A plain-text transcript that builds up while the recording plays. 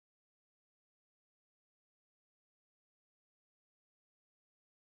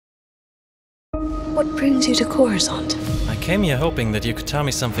What brings you to Coruscant? I came here hoping that you could tell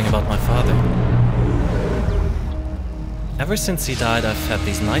me something about my father. Ever since he died, I've had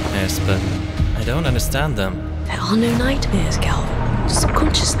these nightmares, but I don't understand them. There are no nightmares, Galve.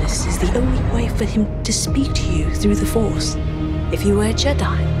 Subconsciousness is the only way for him to speak to you through the Force. If you were a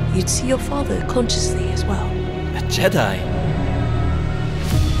Jedi, you'd see your father consciously as well. A Jedi?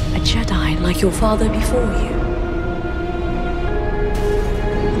 A Jedi like your father before you.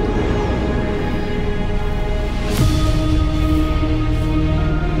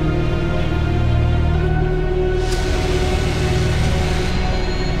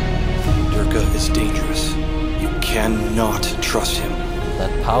 Is dangerous. You cannot trust him.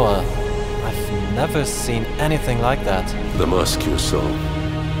 That power, I've never seen anything like that. The mask you saw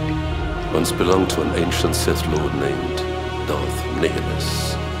once belonged to an ancient Sith Lord named Darth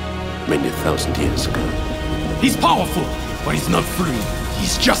Nilas, many thousand years ago. He's powerful, but he's not free.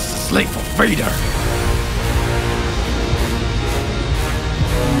 He's just a slave of Vader.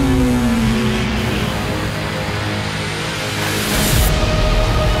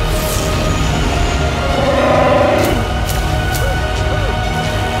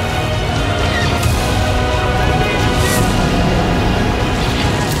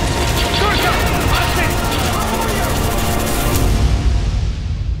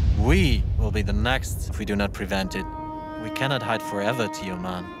 We will be the next if we do not prevent it. We cannot hide forever, Tio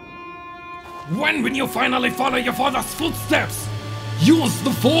Man. When will you finally follow your father's footsteps? Use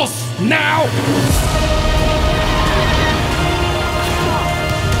the Force now!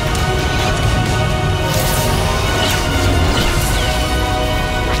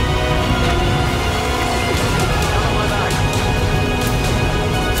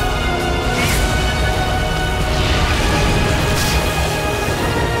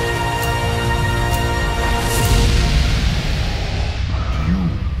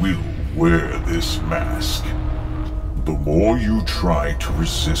 Wear this mask. The more you try to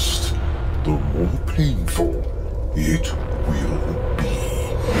resist, the more painful it will